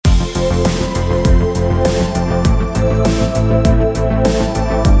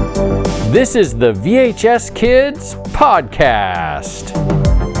This is the VHS Kids Podcast.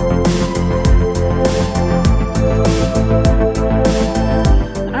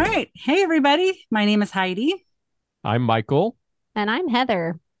 All right. Hey, everybody. My name is Heidi. I'm Michael. And I'm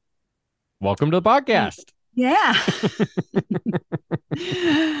Heather. Welcome to the podcast. Yeah.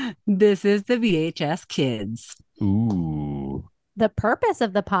 This is the VHS Kids. Ooh. The purpose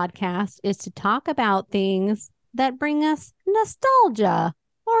of the podcast is to talk about things that bring us nostalgia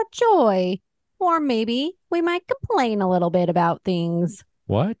or joy, or maybe we might complain a little bit about things.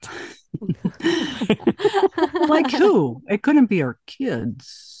 What? Like who? It couldn't be our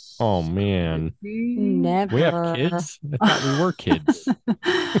kids. Oh, man. Never. We have kids? I thought we were kids.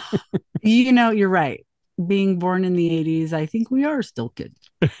 You know, you're right. Being born in the 80s, I think we are still kids.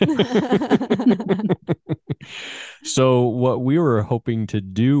 So what we were hoping to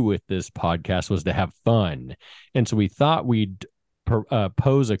do with this podcast was to have fun. And so we thought we'd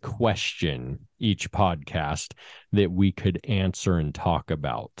pose a question each podcast that we could answer and talk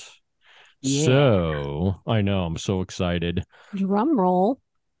about. Yeah. So I know, I'm so excited. Drum roll.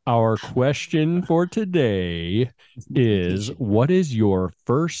 Our question for today is, what is your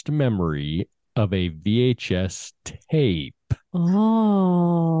first memory of a VHS tape?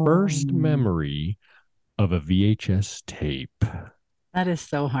 Oh. First memory of a VHS tape. That is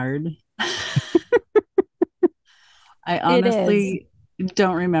so hard. I honestly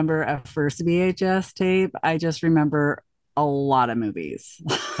don't remember a first VHS tape. I just remember a lot of movies.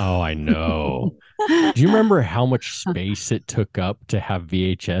 Oh, I know. Do you remember how much space it took up to have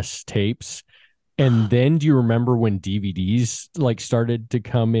VHS tapes? And then do you remember when DVDs started to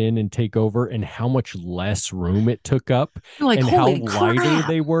come in and take over, and how much less room it took up, and how lighter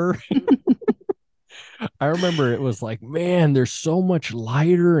they were? I remember it was like, man, they're so much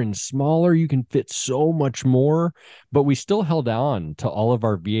lighter and smaller. You can fit so much more. But we still held on to all of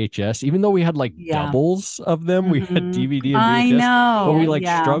our VHS, even though we had doubles of them. We had DVD and VHS. I know. But we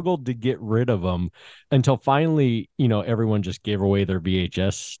struggled to get rid of them until finally, everyone just gave away their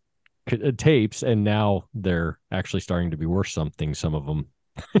VHS tapes. And now they're actually starting to be worth something, some of them.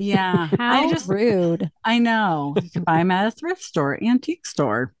 Yeah. How rude. I know. You can buy them at a thrift store, antique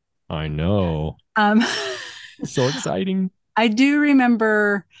store. I know. So exciting. I do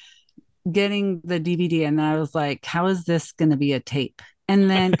remember getting the DVD and I was like, how is this going to be a tape? And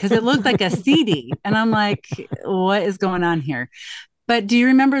then, because it looked like a CD, and I'm like, what is going on here? But do you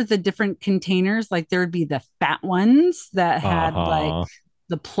remember the different containers? Like there would be the fat ones that had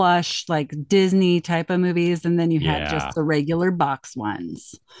the plush, Disney type of movies. And then you had just the regular box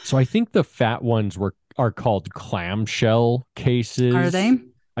ones. So I think the fat ones are called clamshell cases. Are they?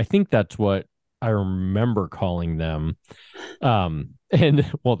 I think that's what I remember calling them. And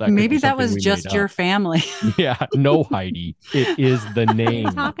well, maybe that was just your family. Yeah, no, Heidi, it is the name. Are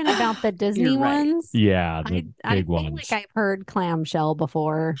you talking about the Disney ones? Yeah, the big ones. I think I've heard clamshell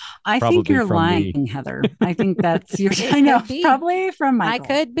before. I think you're lying, Heather. I think that's your. I know, probably from Michael. I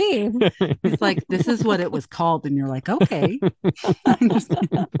could be. It's like, this is what it was called, and you're like, okay.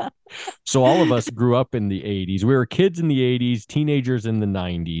 So all of us grew up in the 80s. We were kids in the 80s, teenagers in the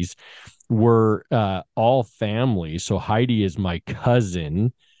 90s. We're all family. So Heidi is my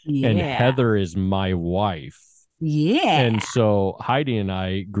cousin and Heather is my wife. Yeah. And so Heidi and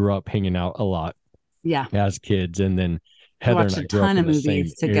I grew up hanging out a lot as kids. And then Heather and I grew up in the same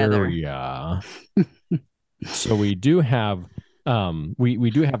together. Area. So we do have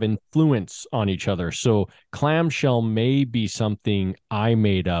we do have influence on each other. So clamshell may be something I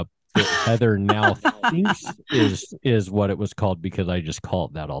made up that Heather now thinks is what it was called, because I just call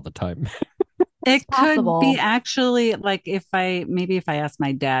it that all the time. It could be actually if I asked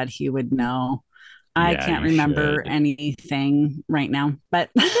my dad, he would know. I can't remember anything right now, but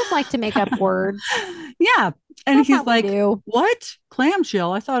we just like to make up words. Yeah. And That's he's like, what?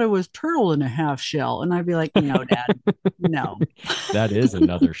 Clamshell? I thought it was turtle and a half shell. And I'd be like, no, Dad, no. That is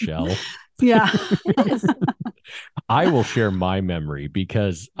another shell. Yeah. It is. I will share my memory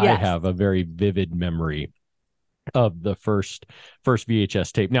because I have a very vivid memory of the first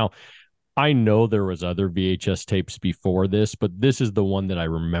VHS tape. Now, I know there was other VHS tapes before this, but this is the one that I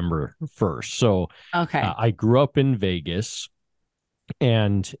remember first. So I grew up in Vegas,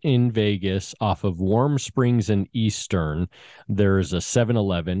 and in Vegas off of Warm Springs and Eastern, there's a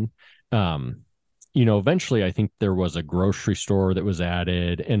 7-Eleven. Eventually I think there was a grocery store that was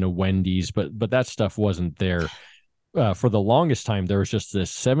added and a Wendy's, but that stuff wasn't there. For the longest time, there was just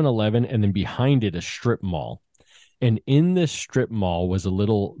this 7-Eleven, and then behind it a strip mall. And in this strip mall was a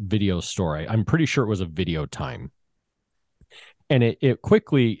little video store. I'm pretty sure it was a Video Time. And it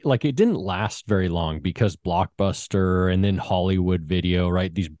quickly, like, it didn't last very long because Blockbuster and then Hollywood Video,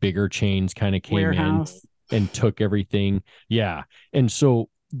 right? These bigger chains kind of came in Warehouse. and took everything. Yeah. And so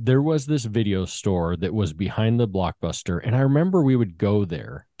there was this video store that was behind the Blockbuster. And I remember we would go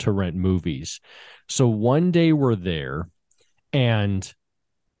there to rent movies. So one day we're there, and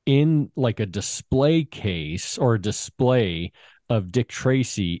in like a display case or a display of Dick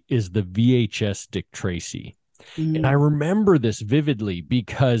Tracy is the VHS Dick Tracy. And I remember this vividly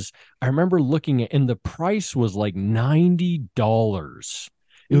because I remember looking at, and the price was like $90.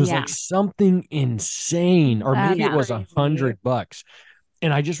 It was like something insane, or maybe it was $100.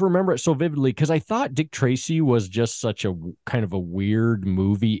 And I just remember it so vividly because I thought Dick Tracy was just such a kind of a weird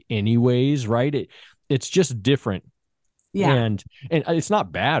movie anyways, right? It's just different. Yeah. And it's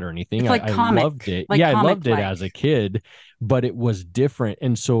not bad or anything. It's like I comic, loved it. like I comic loved it like. as a kid, but it was different.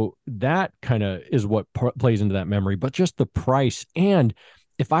 And so that kind of is what plays into that memory, but just the price. And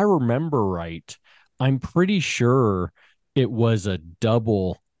if I remember right, I'm pretty sure it was a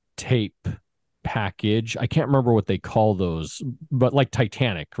double tape package. I can't remember what they call those, but like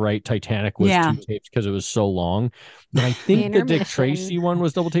Titanic, right? Titanic was two tapes because it was so long. But I think the Dick Tracy one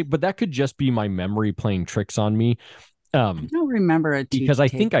was double tape, but that could just be my memory playing tricks on me. I don't remember because I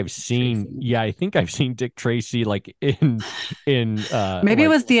think I've seen Dick Tracy like in maybe like it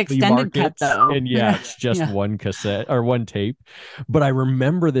was the extended cut though. And it's just one cassette or one tape. But I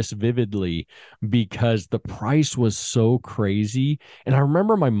remember this vividly because the price was so crazy. And I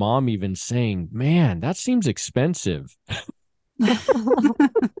remember my mom even saying, "Man, that seems expensive."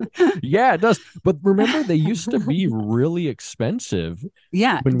 Yeah, it does. But remember, they used to be really expensive.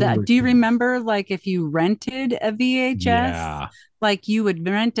 Yeah. Do you remember, like, if you rented a VHS, like you would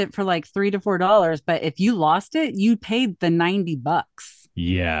rent it for like $3 to $4, but if you lost it, you paid the $90.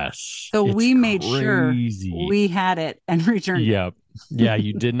 Yes. So we made sure we had it and returned it. Yeah,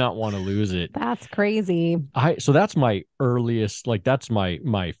 you did not want to lose it. That's crazy. So that's my earliest, like that's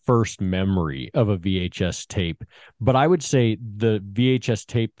my first memory of a VHS tape. But I would say the VHS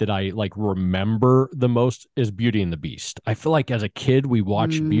tape that I like remember the most is Beauty and the Beast. I feel like as a kid we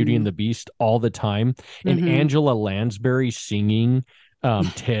watched Beauty and the Beast all the time, and Angela Lansbury singing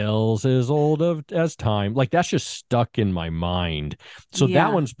tales as old as time, like that's just stuck in my mind. So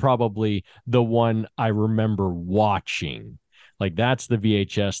that one's probably the one I remember watching. Like that's the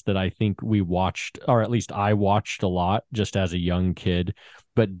VHS that I think we watched, or at least I watched a lot just as a young kid.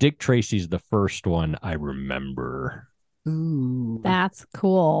 But Dick Tracy's the first one I remember. Ooh, that's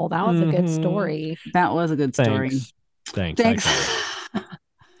cool. That was a good story. That was a good story. Thanks.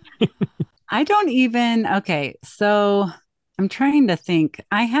 I don't even. Okay, so I'm trying to think.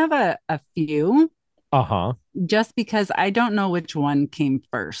 I have a few. Just because I don't know which one came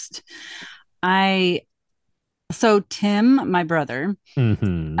first. So Tim, my brother,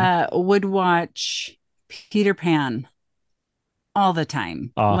 would watch Peter Pan all the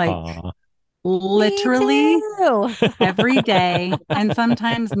time, like literally every day, and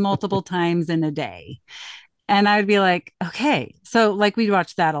sometimes multiple times in a day. And I would be like, okay, so like we'd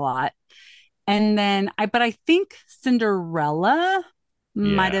watch that a lot. And then but I think Cinderella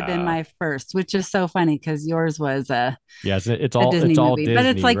might have been my first, which is so funny because yours was it's all Disney movie, but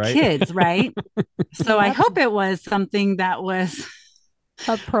it's like right? Kids, right? So I hope it was something that was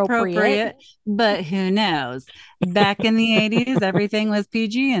appropriate, but who knows? Back in the 80s, everything was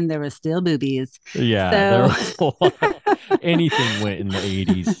PG and there was still boobies. There was a lot. Anything went in the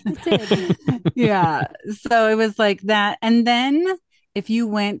 80s. Yeah, so it was like that. And then if you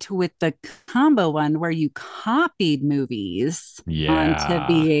went with the combo one where you copied movies onto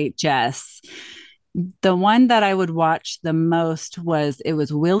VHS, the one that I would watch the most was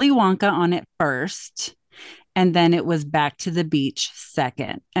Willy Wonka on it first, and then it was Back to the Beach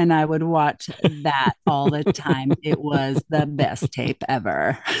second. And I would watch that all the time. It was the best tape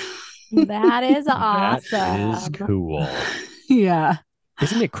ever. That is awesome. That is cool. Yeah.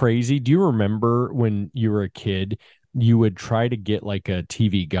 Isn't it crazy? Do you remember when you were a kid, you would try to get like a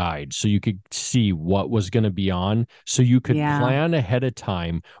TV guide so you could see what was going to be on, so you could plan ahead of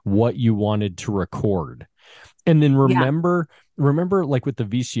time what you wanted to record. And then remember like with the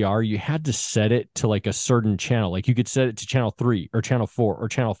VCR, you had to set it to like a certain channel. Like you could set it to channel 3 or channel 4 or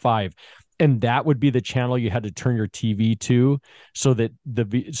channel 5. And that would be the channel you had to turn your TV to, so that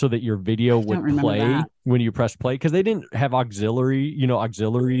your video would play when you press play, because they didn't have auxiliaries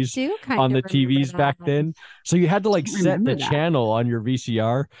on the TVs back then. So you had to like set the channel on your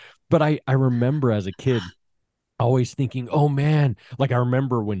VCR. But I remember as a kid always thinking, oh man, like I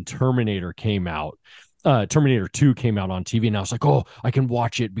remember when Terminator came out, Terminator 2 came out on TV, and I was like, oh, I can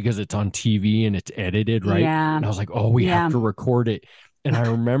watch it because it's on TV and it's edited, right? Yeah. And I was like, oh, we have to record it. And I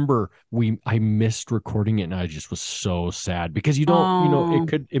remember I missed recording it, and I just was so sad because you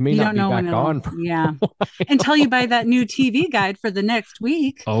don't, it may not be back on. Yeah. Until you buy that new TV guide for the next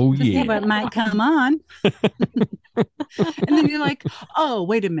week. Oh, to see what might come on. And then you're like, oh,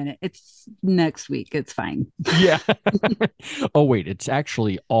 wait a minute. It's next week. It's fine. Yeah. Oh, wait. It's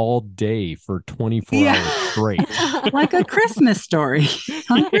actually all day for 24 hours straight. Like a Christmas story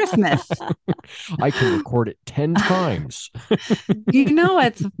on Christmas. I can record it 10 times. You know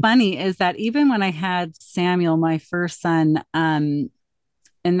what's funny is that even when I had Samuel, my first son,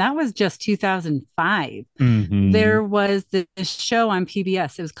 and that was just 2005. There was this show on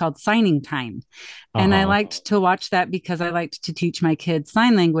PBS. It was called Signing Time. And I liked to watch that because I liked to teach my kids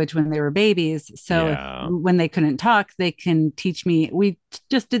sign language when they were babies. So when they couldn't talk, they can teach me. We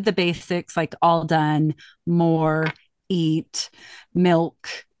just did the basics like all done, more, eat, milk,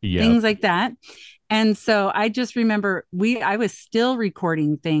 things like that. And so I just remember I was still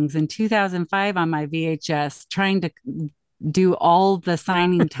recording things in 2005 on my VHS, trying to do all the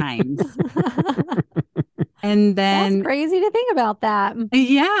signing times. And then that's crazy to think about that.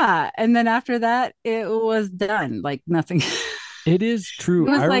 Yeah. And then after that, it was done. Like nothing. It is true.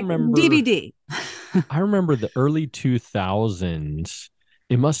 It was remember DVD. I remember the early 2000s.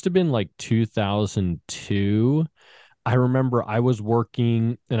 It must have been like 2002. I remember I was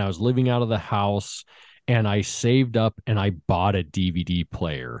working and I was living out of the house, and I saved up and I bought a DVD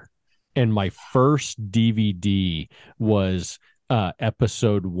player. And my first DVD was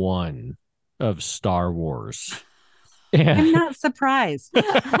episode 1 of Star Wars. And I'm not surprised.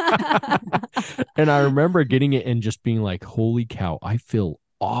 And I remember getting it and just being like, holy cow, I feel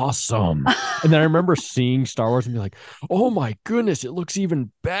awesome. And then I remember seeing Star Wars and be like, oh my goodness, it looks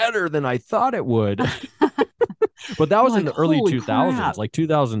even better than I thought it would. But that was in the early 2000s, crap. Like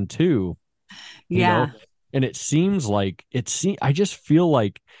 2002. Yeah. You know? And it seems like I just feel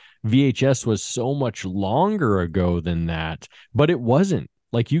like VHS was so much longer ago than that, but it wasn't.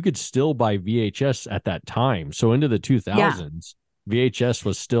 Like you could still buy VHS at that time. So into the 2000s, VHS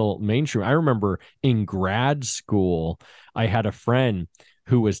was still mainstream. I remember in grad school, I had a friend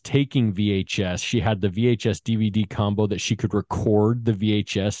who was taking VHS. She had the VHS DVD combo that she could record the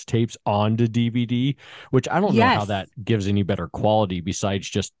VHS tapes onto DVD, which I don't know how that gives any better quality besides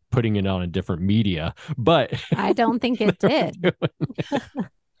just putting it on a different media. But I don't think it did.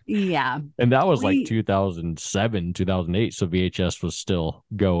 Yeah. And that was like 2007, 2008. So VHS was still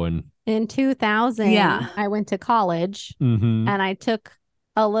going. In 2000, I went to college and I took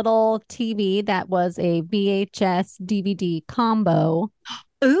a little TV that was a VHS DVD combo.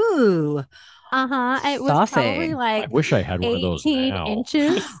 Ooh. It was probably like I wish I had one of those 18 now.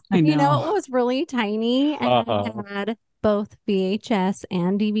 inches. I know. You know, it was really tiny. And I had both VHS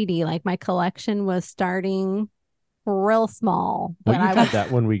and DVD. Like my collection was starting real small. Well, you had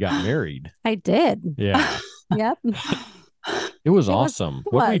that when we got married. I did. Yeah. Yep. It was awesome.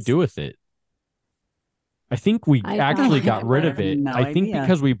 What did we do with it? I think we actually got rid of it. I think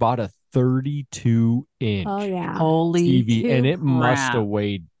because we bought a 32-inch holy TV, and it must have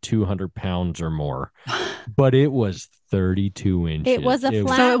weighed 200 pounds or more. But it was 32 inches. It was a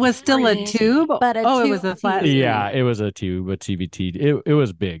flat. So it was still a tube, but it was a flat. Yeah, it was a tube, a TVT. It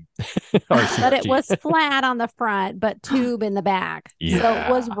was big, but it was flat on the front, but tube in the back. Yeah. So it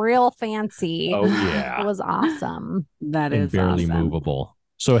was real fancy. Oh yeah, it was awesome. That is barely awesome. movable.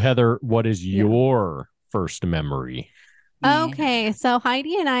 So Heather, what is your first memory? Okay, so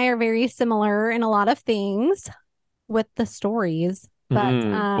Heidi and I are very similar in a lot of things with the stories,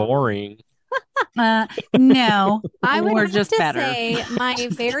 but boring. No, I would have just to better. say my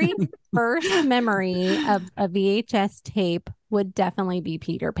very first memory of a VHS tape would definitely be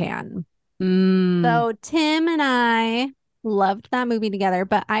Peter Pan. So Tim and I loved that movie together,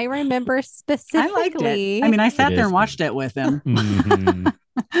 but I remember specifically. I liked it. I mean, I sat there and watched it with him.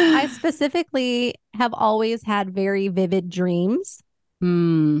 I specifically have always had very vivid dreams.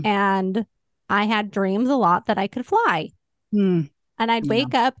 And I had dreams a lot that I could fly. And I'd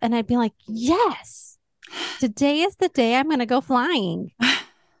wake up and I'd be like, yes, today is the day I'm going to go flying.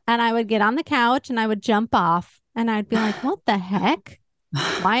 And I would get on the couch and I would jump off and I'd be like, what the heck?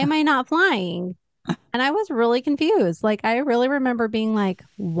 Why am I not flying? And I was really confused. Like, I really remember being like,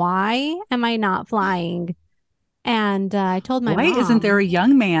 why am I not flying? And I told my mom, isn't there a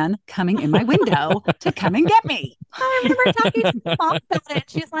young man coming in my window to come and get me? I remember talking to my mom about it.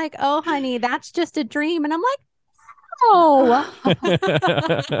 She's like, oh, honey, that's just a dream. And I'm like, Oh,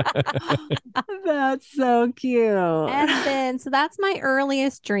 That's so cute. and then so that's my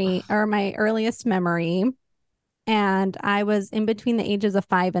earliest dream or my earliest memory. And I was in between the ages of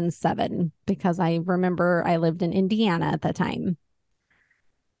 5 and 7 because I remember I lived in Indiana at the time.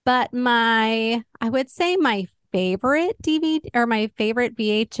 But I would say my favorite DVD or my favorite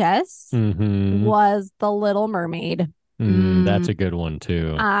VHS was The Little Mermaid. That's a good one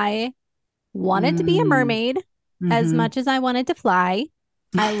too. I wanted to be a mermaid as much as I wanted to fly.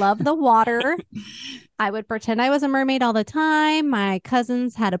 I love the water. I would pretend I was a mermaid all the time. My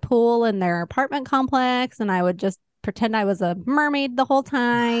cousins had a pool in their apartment complex, and I would just pretend I was a mermaid the whole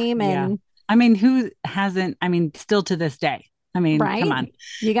time. And I mean, who hasn't? I mean, still to this day. I mean, right? Come on.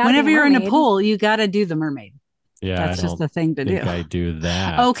 You got whenever you're in a pool, you got to do the mermaid. Yeah, that's just the thing to do. I do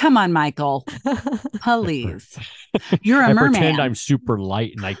that. Oh, come on, Michael. Please. You're a merman. Pretend I'm super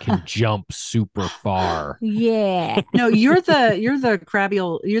light and I can jump super far. Yeah. No, you're the crab.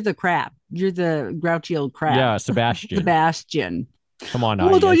 You're the grouchy old crab. Yeah, Sebastian. Sebastian. Come on,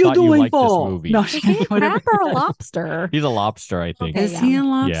 what are you doing for? This movie. No, is he a crab or a lobster? He's a lobster, I think. Okay, is he a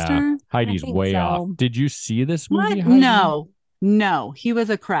lobster? Yeah. Heidi's way off. Did you see this movie, what? Heidi? No, he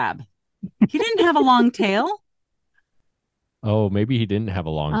was a crab. He didn't have a long tail. Oh, maybe he didn't have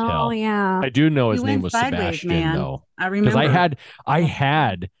a long tail. Oh, yeah. I do know his name was Sebastian, though. I remember. Because I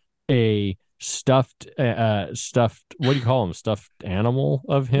had a stuffed, what do you call him? Stuffed animal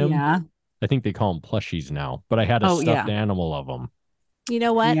of him? Yeah. I think they call them plushies now, but I had a stuffed animal of them. You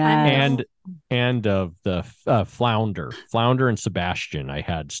know what? Yes. And of the flounder and Sebastian, I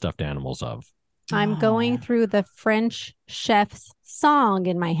had stuffed animals of. I'm going through the French chef's song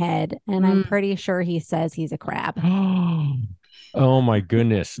in my head, and I'm pretty sure he says he's a crab. Oh my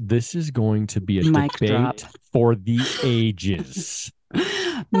goodness. This is going to be a Mic debate drop. For the ages.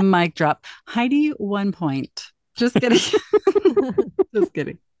 Mic drop. Heidi, 1 point. Just kidding. Just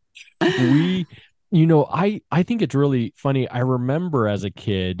kidding. I think it's really funny. I remember as a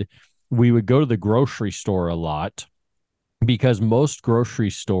kid, we would go to the grocery store a lot because most grocery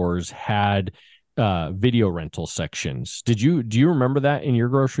stores had video rental sections. Do you remember that in your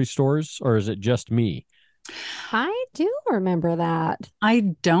grocery stores, or is it just me? I do remember that.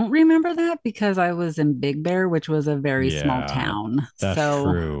 I don't remember that because I was in Big Bear, which was a very small town. That's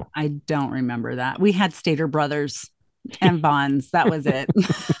true. I don't remember that. We had Stater Brothers and Bonds. That was it.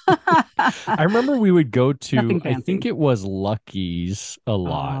 I remember we would go to, I think it was Lucky's a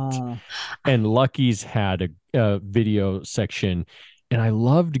lot. Oh. And Lucky's had a video section. And I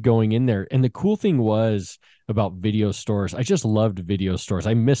loved going in there. And the cool thing was about video stores, I just loved video stores.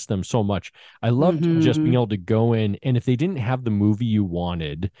 I missed them so much. I loved just being able to go in. And if they didn't have the movie you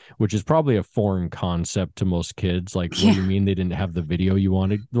wanted, which is probably a foreign concept to most kids, like, what do you mean they didn't have the video you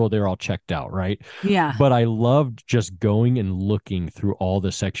wanted? Well, they're all checked out, right? Yeah. But I loved just going and looking through all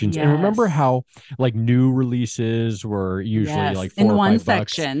the sections. And remember how like new releases were usually like $4 in or one $5.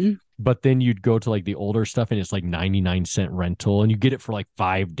 section. But then you'd go to like the older stuff and it's like 99-cent rental and you get it for like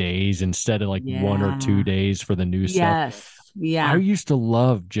 5 days instead of like 1 or 2 days for the new stuff. Yes. Yeah. I used to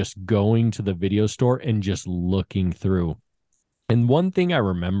love just going to the video store and just looking through. And one thing I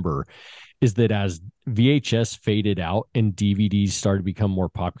remember is that as VHS faded out and DVDs started to become more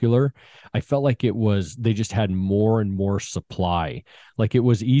popular, I felt like they just had more and more supply. Like it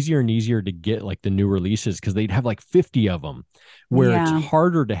was easier and easier to get like the new releases because they'd have like 50 of them, where it's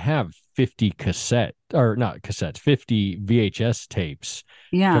harder to have 50 VHS tapes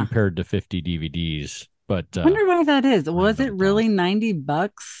compared to 50 DVDs. But I wonder why that is. Was it really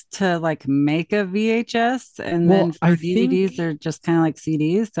 $90 to like make a VHS, and then for DVDs they're just kind of like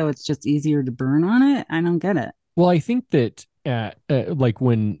CDs, so it's just easier to burn on it? I don't get it. Well, I think that like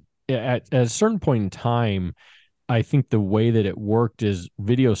when at a certain point in time, I think the way that it worked is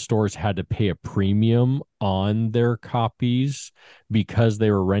video stores had to pay a premium on their copies because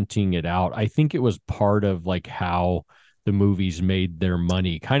they were renting it out. I think it was part of like how the movies made their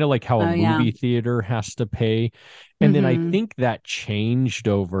money, kind of like how a movie theater has to pay. And then I think that changed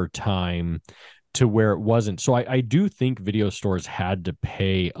over time to where it wasn't. So I do think video stores had to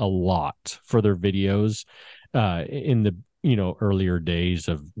pay a lot for their videos in the earlier days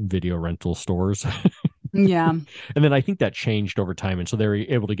of video rental stores. Yeah. And then I think that changed over time. And so they were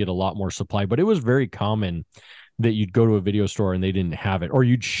able to get a lot more supply, but it was very common that you'd go to a video store and they didn't have it, or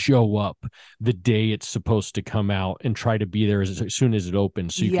you'd show up the day it's supposed to come out and try to be there as soon as it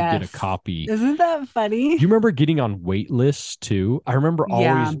opens so you could get a copy. Isn't that funny? Do you remember getting on wait lists too? I remember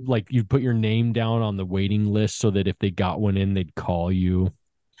always like you'd put your name down on the waiting list so that if they got one in, they'd call you.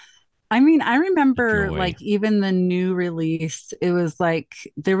 I mean, I remember like even the new release, it was like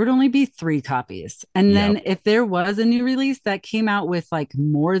there would only be 3 copies. And then if there was a new release that came out with like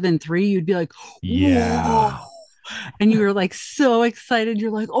more than 3, you'd be like, yeah. whoa. And you were like so excited.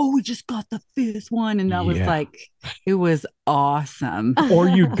 You're like, oh, we just got the 5th one. And that was like, it was awesome. Or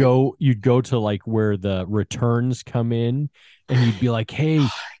you'd go to like where the returns come in and you'd be like, hey,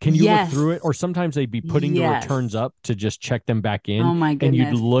 can you look through it? Or sometimes they'd be putting the returns up to just check them back in. Oh my goodness.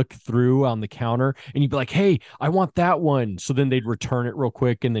 And you'd look through on the counter and you'd be like, hey, I want that one. So then they'd return it real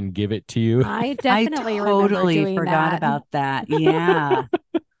quick and then give it to you. I totally forgot about that. Yeah.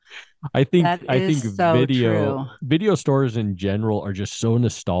 I think video stores in general are just so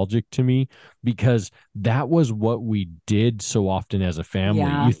nostalgic to me because that was what we did so often as a family.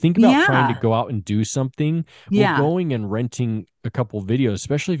 Yeah. You think about trying to go out and do something, going and renting a couple videos,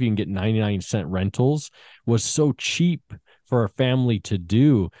 especially if you can get 99-cent rentals, was so cheap for a family to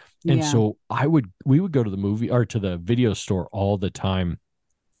do. And so we would go to the movie or to the video store all the time.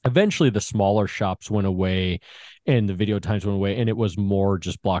 Eventually the smaller shops went away and the video times went away, and it was more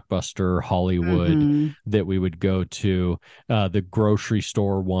just Blockbuster, Hollywood that we would go to. The grocery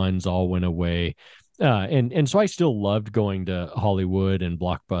store ones all went away. And so I still loved going to Hollywood and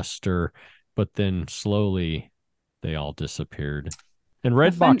Blockbuster, but then slowly they all disappeared. And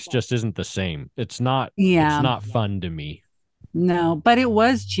Redbox just isn't the same. It's not fun to me. No, but it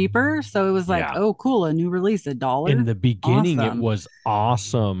was cheaper. So it was like, oh, cool, a new release, $1. In the beginning, it was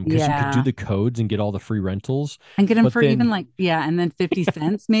awesome because you could do the codes and get all the free rentals. And get them for even like, and then 50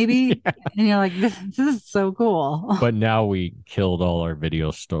 cents maybe. And you're like, this is so cool. But now we killed all our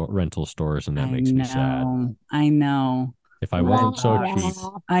video rental stores, and that makes me sad. I know. If I wasn't so cheap.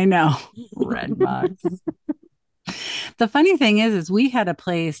 I know. Redbox. The funny thing is we had a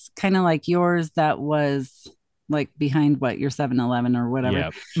place kind of like yours that was like behind your 7-Eleven or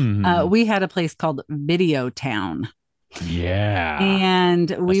whatever. We had a place called Video Town. Yeah. And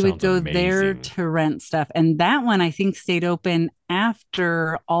we would go there to rent stuff. And that one, I think, stayed open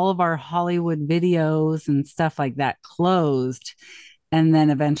after all of our Hollywood videos and stuff like that closed. And then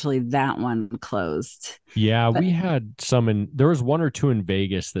eventually that one closed. Yeah, we had some there was 1 or 2 in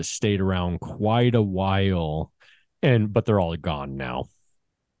Vegas that stayed around quite a while, but they're all gone now.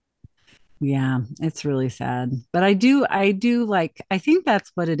 Yeah, it's really sad. But I do like, I think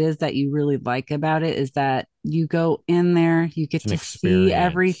that's what it is that you really like about it, is that you go in there, you get to see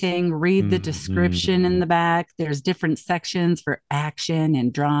everything, read the description in the back. There's different sections for action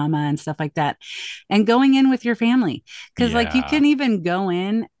and drama and stuff like that. And going in with your family, because like you can even go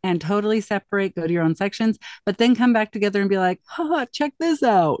in and totally separate, go to your own sections, but then come back together and be like, oh, check this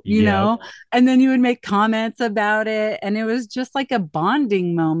out, you know? And then you would make comments about it. And it was just like a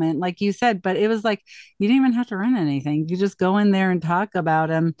bonding moment, like you said, but it was like, you didn't even have to rent anything. You just go in there and talk about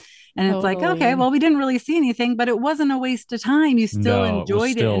them. And it's like, okay, well, we didn't really see anything, but it wasn't a waste of time. You still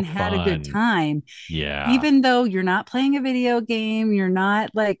enjoyed it and had a good time. Yeah. Even though you're not playing a video game, you're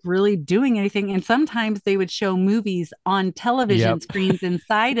not like really doing anything. And sometimes they would show movies on television screens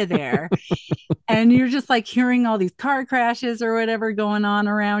inside of there. And you're just like hearing all these car crashes or whatever going on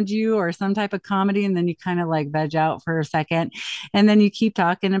around you, or some type of comedy. And then you kind of like veg out for a second. And then you keep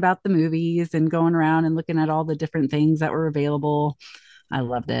talking about the movies and going around and looking at all the different things that were available. I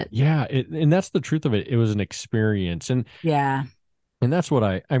loved it. Yeah. And that's the truth of it. It was an experience. And that's what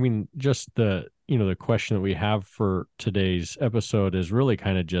I mean, just the question that we have for today's episode is really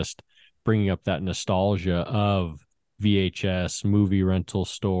kind of just bringing up that nostalgia of VHS movie rental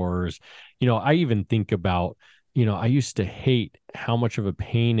stores. I even think about, I used to hate how much of a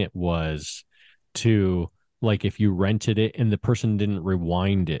pain it was to, like, if you rented it and the person didn't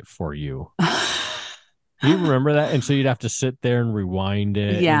rewind it for you. Do you remember that? And so you'd have to sit there and rewind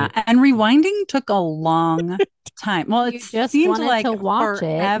it. Yeah. And rewinding took a long time. Well, it just seemed like to watch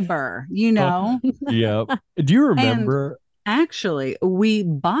forever, Yeah. Do you remember? And actually, we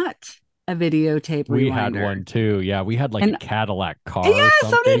bought a videotape rewinder. We had one too. Yeah, we had like a Cadillac car. Yeah, or something.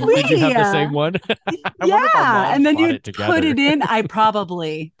 So did we. Did you have the same one? And then you put it in. I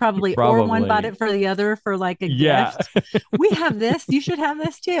probably, or one bought it for the other for like a gift. We have this. You should have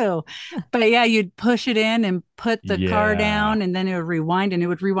this too. But yeah, you'd push it in and put the car down, and then it would rewind, and it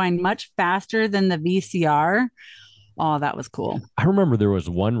would rewind much faster than the VCR. Oh, that was cool. I remember there was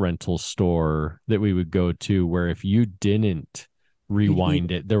one rental store that we would go to where if you didn't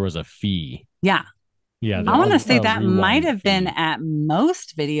rewind it, there was a fee. Yeah. I want to say that might have been at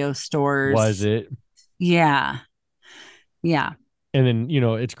most video stores. Was it? Yeah. And then,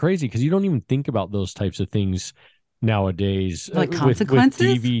 it's crazy because you don't even think about those types of things nowadays like with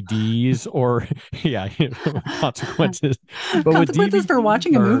consequences. DVDs or consequences, but with Consequences for DVDs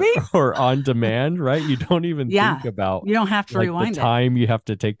watching a movie? or on demand, right? You don't even think about you don't have to like the rewind it. time you have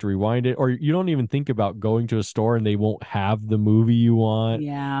to take to rewind it, or you don't even think about going to a store and they won't have the movie you want.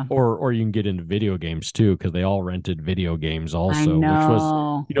 Yeah. Or you can get into video games too, because they all rented video games I also, which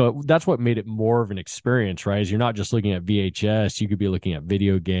was, know. that's what made it more of an experience, right? Is you're not just looking at VHS, you could be looking at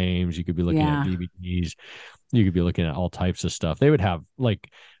video games, you could be looking at Yeah. DVDs, you could be looking at all types of stuff. They would have, like,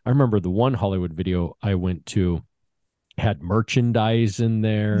 I remember the one Hollywood video I went to had merchandise in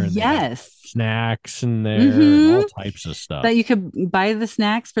there, and they had Yes. snacks in there and all types of stuff. That you could buy the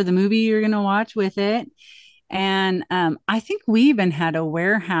snacks for the movie you're going to watch with it. And I think we even had a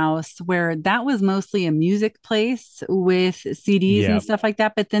warehouse where that was mostly a music place with CDs and stuff like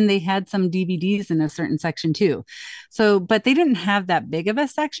that. But then they had some DVDs in a certain section too. So, but they didn't have that big of a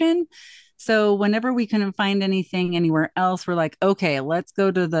section. So whenever we couldn't find anything anywhere else, we're like, okay, let's go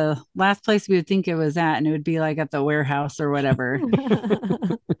to the last place we would think it was at. And it would be like at the warehouse or whatever.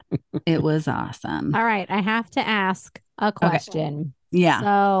 It was awesome. All right. I have to ask a question. Okay. Yeah.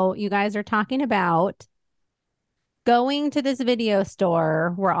 So you guys are talking about going to this video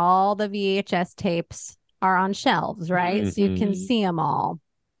store where all the VHS tapes are on shelves, right? So you can see them all.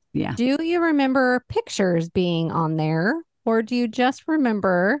 Yeah. Do you remember pictures being on there, or do you just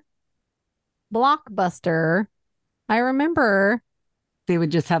remember Blockbuster? I remember they would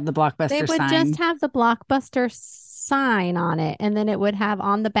just have the Blockbuster sign. They would just have the Blockbuster sign on it, and then it would have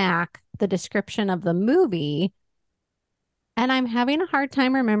on the back the description of the movie. And I'm having a hard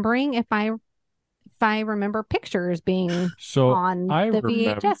time remembering if I remember pictures being on the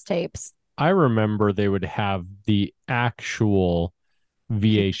VHS tapes. I remember they would have the actual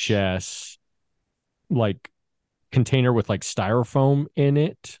VHS like container with like styrofoam in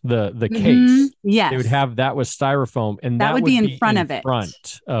it, the case. Yes. They would have that with styrofoam, and that would be in front of it.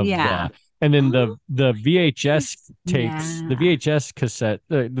 And then the VHS tapes, the VHS cassette,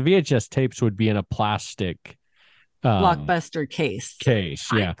 the VHS tapes would be in a plastic Blockbuster case.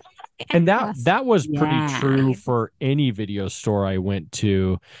 Yeah. And that was pretty true for any video store I went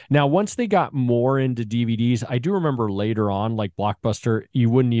to. Now, once they got more into DVDs, I do remember later on, like Blockbuster, you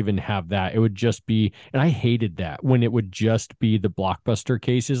wouldn't even have that. It would just be, and I hated that when it would just be the Blockbuster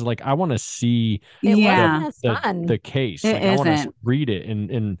cases. Like, I want to see the case. Like, I want to read it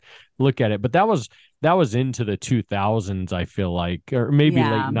and look at it. But that was into the 2000s, I feel like, or maybe late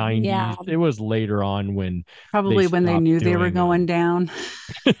 90s. Yeah. It was later on when they knew they were going down.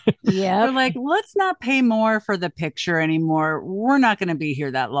 Yeah. They're like, let's not pay more for the picture anymore. We're not going to be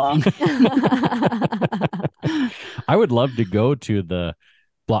here that long. I would love to go to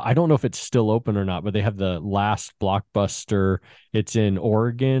I don't know if it's still open or not, but they have the last Blockbuster. It's in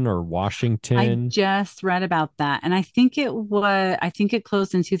Oregon or Washington. I just read about that, and I think it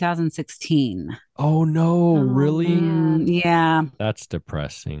closed in 2016. Oh no, really? Yeah. That's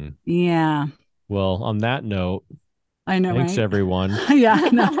depressing. Yeah. Well, on that note, I know. Thanks, right? everyone. Yeah.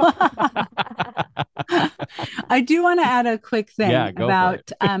 No. I do want to add a quick thing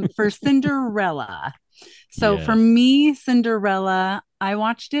about for Cinderella. So for me, Cinderella, I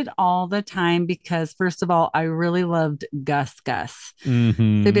watched it all the time because, first of all, I really loved Gus Gus.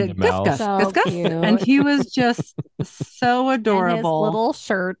 Mm-hmm. They'd be like, Gus, Gus, Gus. And he was just so adorable. And his little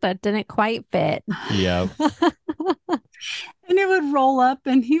shirt that didn't quite fit. Yeah. And it would roll up,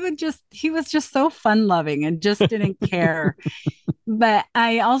 and he was just so fun loving and just didn't care. But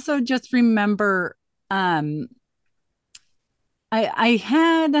I also just remember I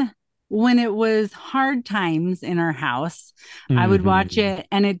had, when it was hard times in our house, I would watch it,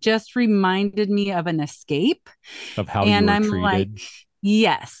 and it just reminded me of an escape of how you were treated. Like,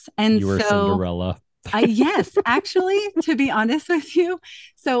 yes. And you were Cinderella. Yes, actually, to be honest with you.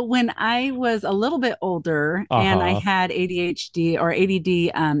 So when I was a little bit older and I had ADHD or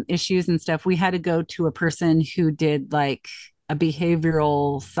ADD issues and stuff, we had to go to a person who did like a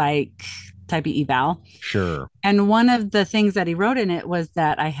behavioral psych type of eval. Sure. And one of the things that he wrote in it was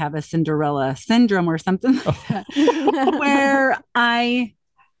that I have a Cinderella syndrome or something like that, where I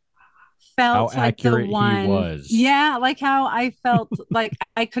felt how like accurate the one, he was. Yeah, like how I felt like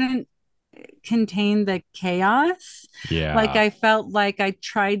I couldn't contain the chaos. Yeah. Like I felt like I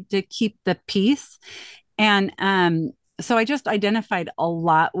tried to keep the peace. And so I just identified a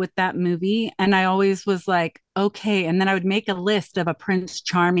lot with that movie. And I always was like, okay. And then I would make a list of a Prince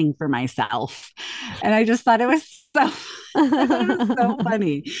Charming for myself. And I just thought it was so I thought it was so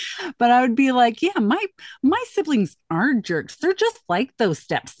funny. But I would be like, yeah, my siblings aren't jerks. They're just like those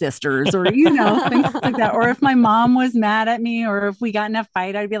stepsisters, or things like that. Or if my mom was mad at me, or if we got in a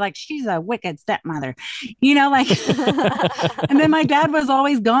fight, I'd be like, she's a wicked stepmother, like. And then my dad was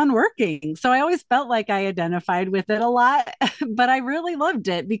always gone working, so I always felt like I identified with it a lot. But I really loved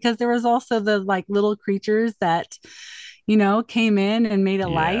it because there was also the like little creatures that came in and made a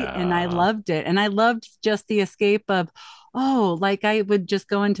light, and I loved it. And I loved just the escape of, oh, like I would just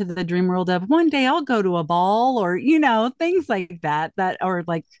go into the dream world of one day I'll go to a ball, or things like that, or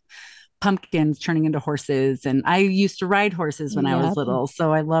like pumpkins turning into horses. And I used to ride horses when I was little,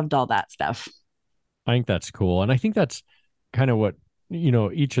 so I loved all that stuff. I think that's cool. And I think that's kind of what,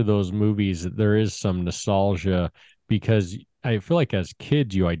 each of those movies, there is some nostalgia, because I feel like as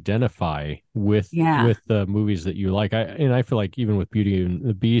kids you identify with the movies that you like. I feel like even with Beauty and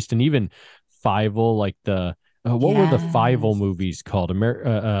the Beast, and even Fievel, like the what were the Fievel movies called?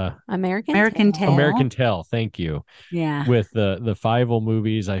 American Tail. American Tail. Thank you. Yeah. With the Fievel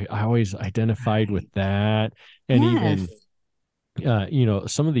movies, I always identified with that, and even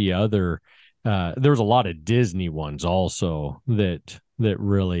some of the other. There was a lot of Disney ones also that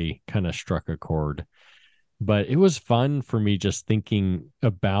really kind of struck a chord. But it was fun for me just thinking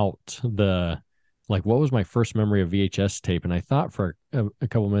about what was my first memory of VHS tape. And I thought for a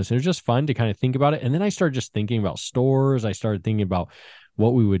couple of minutes, it was just fun to kind of think about it. And then I started just thinking about stores. I started thinking about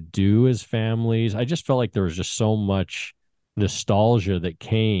what we would do as families. I just felt like there was just so much nostalgia that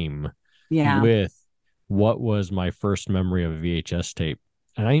came with what was my first memory of a VHS tape.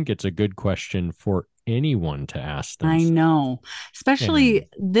 And I think it's a good question for anyone to ask themselves. I know, especially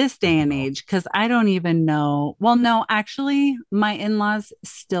this day and age, because I don't even know. Well, no, actually, my in-laws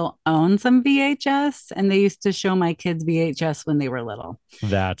still own some VHS, and they used to show my kids VHS when they were little.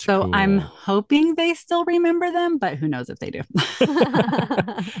 That's so cool. I'm hoping they still remember them, but who knows if they do.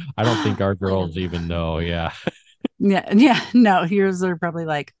 I don't think our girls even know. Yeah. Yeah. No, yours are probably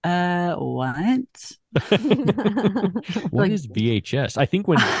like, what? What is VHS? I think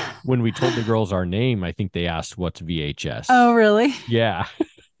when we told the girls our name, I think they asked what's VHS. Oh, really? Yeah.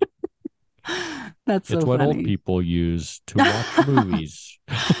 That's so it's what funny. old people use to watch movies.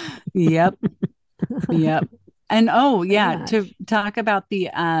 Yep. And to talk about the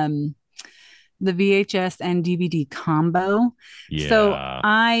VHS and DVD combo. Yeah. So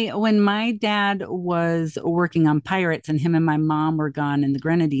when my dad was working on Pirates and him and my mom were gone in the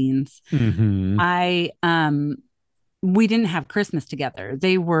Grenadines, we didn't have Christmas together.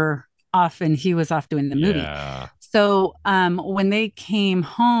 They were off and he was off doing the movie. So when they came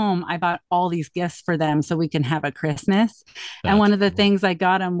home, I bought all these gifts for them so we can have a Christmas. And one of the things I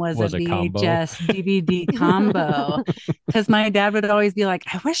got them was a VHS DVD combo, because my dad would always be like,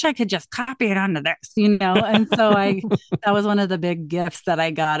 I wish I could just copy it onto this, And so that was one of the big gifts that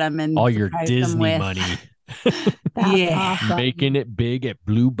I got him. And all your Disney money. That's awesome. Making it big at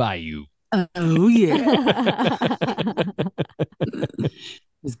Blue Bayou. Oh, yeah. It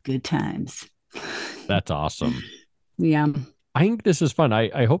was good times. That's awesome. Yeah. I think this is fun.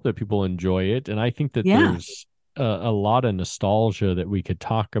 I hope that people enjoy it. And I think that there's a lot of nostalgia that we could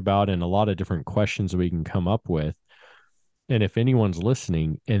talk about, and a lot of different questions that we can come up with. And if anyone's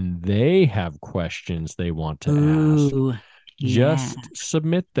listening and they have questions they want to ask, just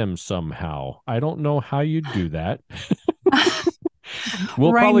submit them somehow. I don't know how you do that.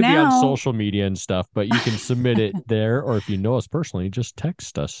 We'll probably be on social media and stuff, but you can submit it there. Or if you know us personally, just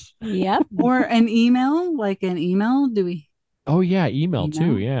text us. Yep. Or an email, do we? Oh, yeah. Email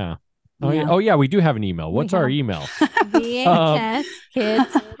too. Yeah. Oh, yeah. We do have an email. What's our email? VHS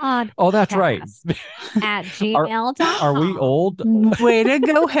Kids Podcast. Oh, that's right. At gmail.com. Are we old? Way to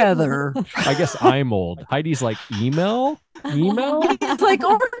go, Heather. I guess I'm old. Heidi's like, email? It's like,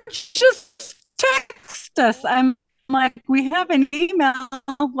 or just text us. I'm like, we have an email,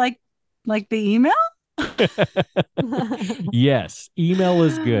 like the email. Yes, email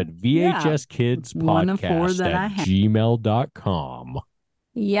is good. VHS Kids Podcast at gmail.com.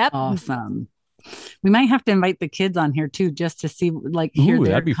 Yep. Awesome. We might have to invite the kids on here too, just to see, hear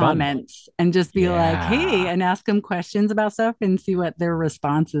their comments and just be like, hey, and ask them questions about stuff and see what their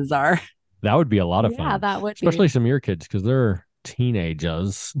responses are. That would be a lot of fun. Yeah, that would especially some of your kids, because they're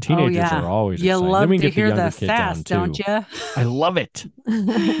teenagers. Teenagers are always excited. You love to hear the sass, don't you? I love it.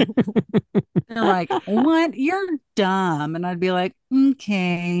 They're like, what? You're dumb. And I'd be like,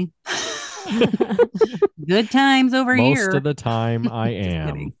 okay. Good times over here. Most of the time I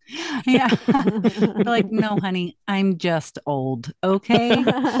am. Yeah. Like, no, honey, I'm just old. Okay.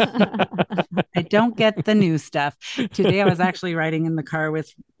 I don't get the new stuff. Today I was actually riding in the car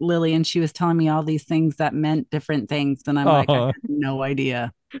with Lily and she was telling me all these things that meant different things. And I'm like, I had no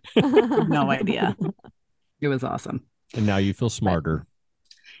idea. No idea. It was awesome. And now you feel smarter. But,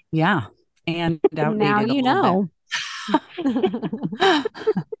 yeah. And now you know.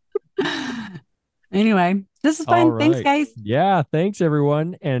 Anyway, this is fun. Right. Thanks, guys. Yeah, thanks,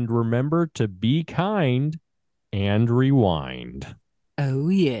 everyone. And remember to be kind and rewind. Oh,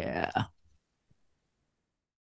 yeah.